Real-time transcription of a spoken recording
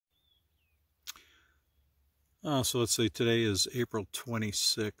So let's see, today is April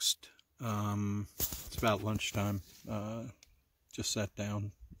 26th. It's about lunchtime. Just sat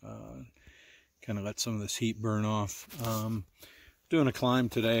down, kind of let some of this heat burn off. Doing a climb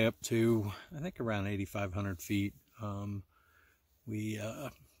today up to, I think, around 8,500 feet. We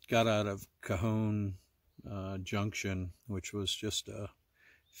got out of Cajon Junction, which was just a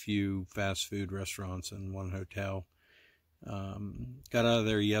few fast food restaurants and one hotel. Got out of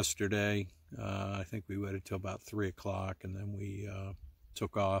there yesterday. I think we waited till about 3 o'clock, and then we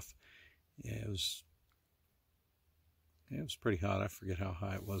took off. It was pretty hot. I forget how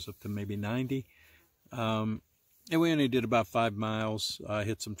high it was, up to maybe 90. And we only did about 5 miles.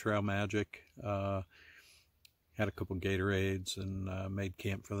 Hit some trail magic. Had a couple Gatorades and made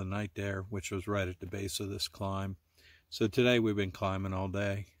camp for the night there, which was right at the base of this climb. So today we've been climbing all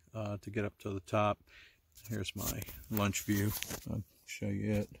day to get up to the top. Here's my lunch view. I'll show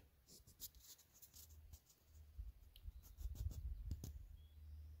you it.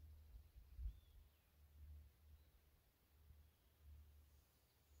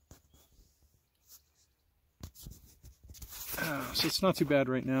 So it's not too bad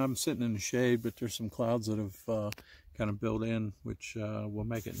right now. I'm sitting in the shade, but there's some clouds that have kind of built in, which will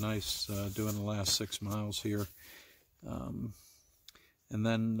make it nice doing the last 6 miles here. And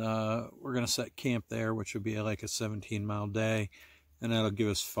then we're going to set camp there, which would be like a 17-mile day. And that'll give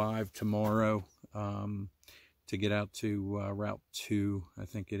us 5 tomorrow to get out to Route 2, I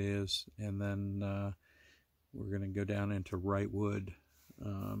think it is. And then we're going to go down into Wrightwood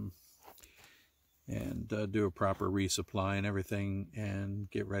and do a proper resupply and everything, and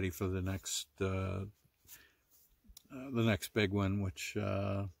get ready for the next big one, which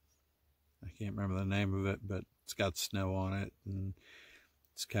I can't remember the name of it, but it's got snow on it and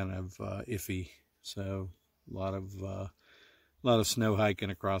it's kind of iffy. So a lot of snow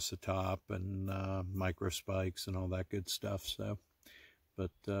hiking across the top, and micro spikes and all that good stuff. So,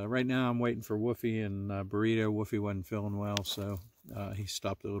 but right now I'm waiting for Woofy and Burrito. Woofy wasn't feeling well, so he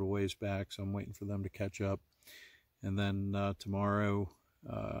stopped a little ways back, so I'm waiting for them to catch up. And then tomorrow,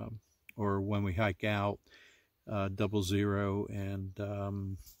 or when we hike out, 00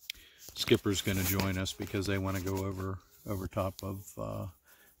 and Skipper's going to join us because they want to go over top of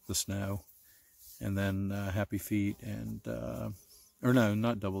the snow. And then Happy Feet and or no,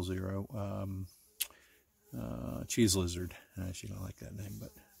 not 00, Cheese Lizard. She don't like that name,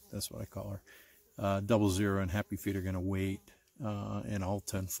 but that's what I call her. 00 and Happy Feet are going to wait in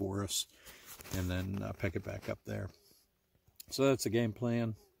Alton for us, and then pick it back up there. So that's the game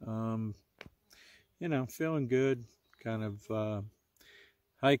plan. You know, feeling good, kind of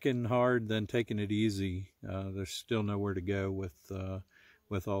hiking hard, then taking it easy. There's still nowhere to go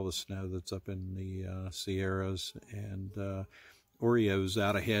with all the snow that's up in the Sierras, and Oreo's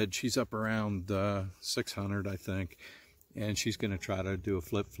out ahead. She's up around 600, I think, and she's going to try to do a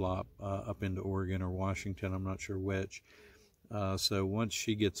flip-flop up into Oregon or Washington. I'm not sure which. So once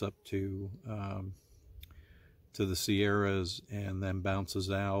she gets up to the Sierras and then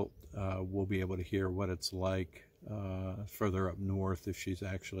bounces out, we'll be able to hear what it's like further up north, if she's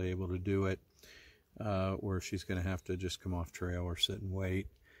actually able to do it, or if she's going to have to just come off trail or sit and wait.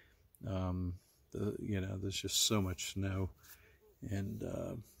 You know, there's just so much snow, and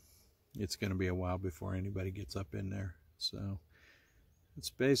it's going to be a while before anybody gets up in there. So that's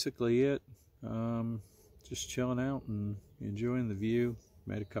basically it. Just chilling out and enjoying the view.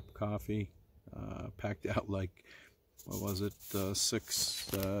 Made a cup of coffee, packed out like, what was it,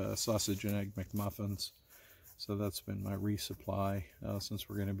 6 sausage and egg McMuffins. So that's been my resupply since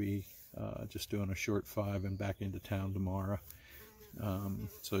we're going to be just doing a short 5 and back into town tomorrow.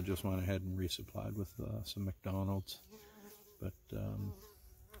 So just went ahead and resupplied with some McDonald's. But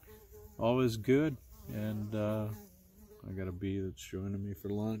all is good, and I got a bee that's joining me for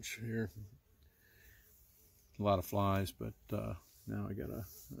lunch here. A lot of flies, but now I got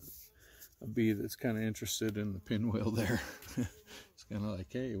a bee that's kind of interested in the pinwheel there. It's kind of like,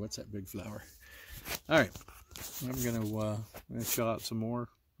 hey, what's that big flower? All right, I'm gonna chill out some more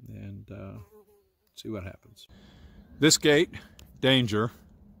and see what happens. This gate, danger.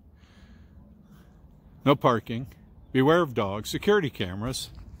 No parking. Beware of dogs. Security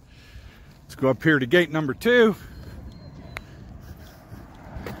cameras. Let's go up here to gate number 2.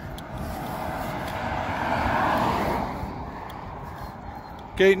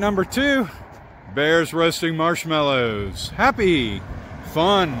 Gate number 2, bears roasting marshmallows. Happy,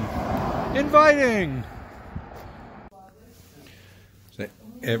 fun, inviting. So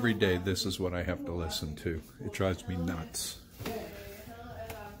every day this is what I have to listen to. It drives me nuts.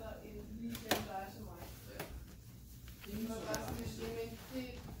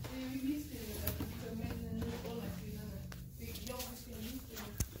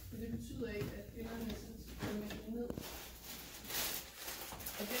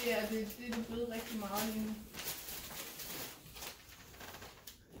 det er blevet rigtig meget lige nu.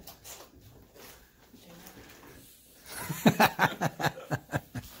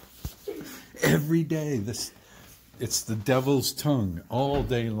 Every day, it's the devil's tongue all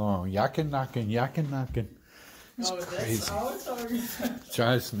day long. Yakin knocking, yakin knocking. It's crazy. It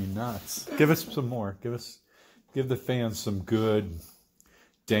drives me nuts. Give us some more. Give the fans some good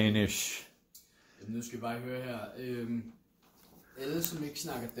Danish. Nu skal I bare høre her. Alle som ikke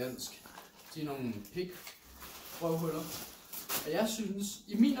snakker dansk, de er nogle pik-røvhuller. Og jeg synes,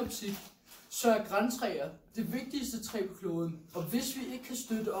 i min optik, så er grantræer det vigtigste træ på kloden. Og hvis vi ikke kan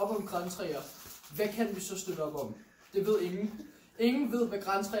støtte op om grantræer, hvad kan vi så støtte op om? Det ved ingen. Ingen ved, hvad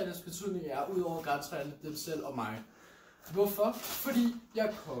grantræernes betydning er, udover grantræerne dem selv og mig. Hvorfor? Fordi jeg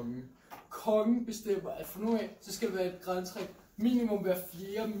er kongen. Kongen bestemmer, at fra nu af, så skal det være et grantræ minimum hver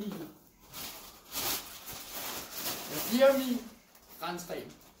 4 mil. 4 mil grantræ.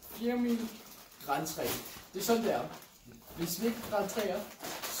 4 mil grantræ. Det er sådan, det er. Hvis vi ikke grantræer,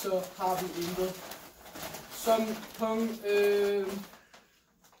 så har vi intet.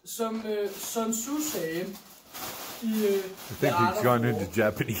 Som Sun Tzu sagde i I think he's gone into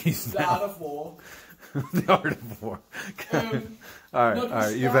Japanese now. The Art of War. The Art of War. all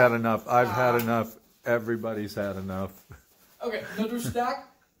right, you've had enough. I've had enough. Everybody's had enough. Okay, når du er stærk,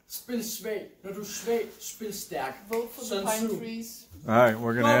 spil svag. Når du er svag, spil stærk. Vote for the pine trees. All right,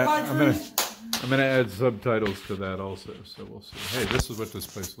 we're gonna. I'm gonna add subtitles to that also, so we'll see. Hey, this is what this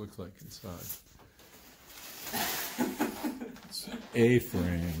place looks like inside. It's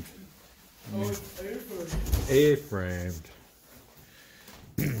A-framed. A-framed.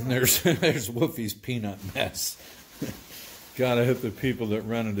 There's Woofy's peanut mess. God, I hope the people that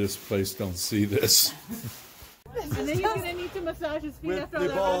rented this place don't see this. And then he's gonna need to massage his feet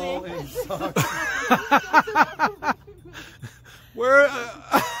after all that running. In socks. Where?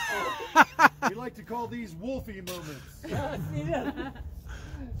 We like to call these Wolfie moments. Can't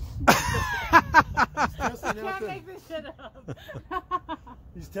make this shit up.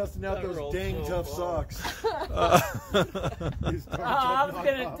 He's testing out those dang tough socks. I was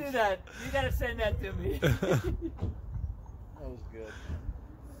gonna do that. You gotta send that to me. That was good.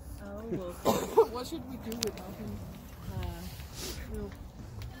 Oh, well. What should we do with him?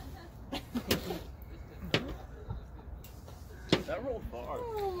 That rolled far.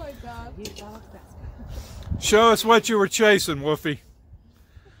 Oh my god. Show us what you were chasing, Woofy.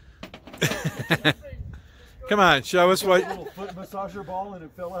 Come on, show us what. A little foot massager ball, and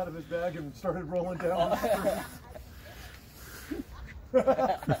it fell out of his bag and started rolling down.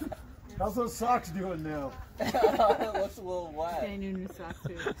 How's those socks doing now? It looks a little wet. I need new socks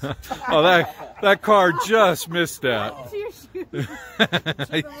too. Oh, that car just missed that.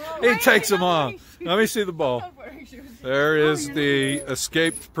 He takes them off. Let me see the ball. There is the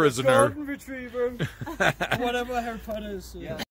escaped prisoner. Golden retriever. Whatever her put is. Yeah.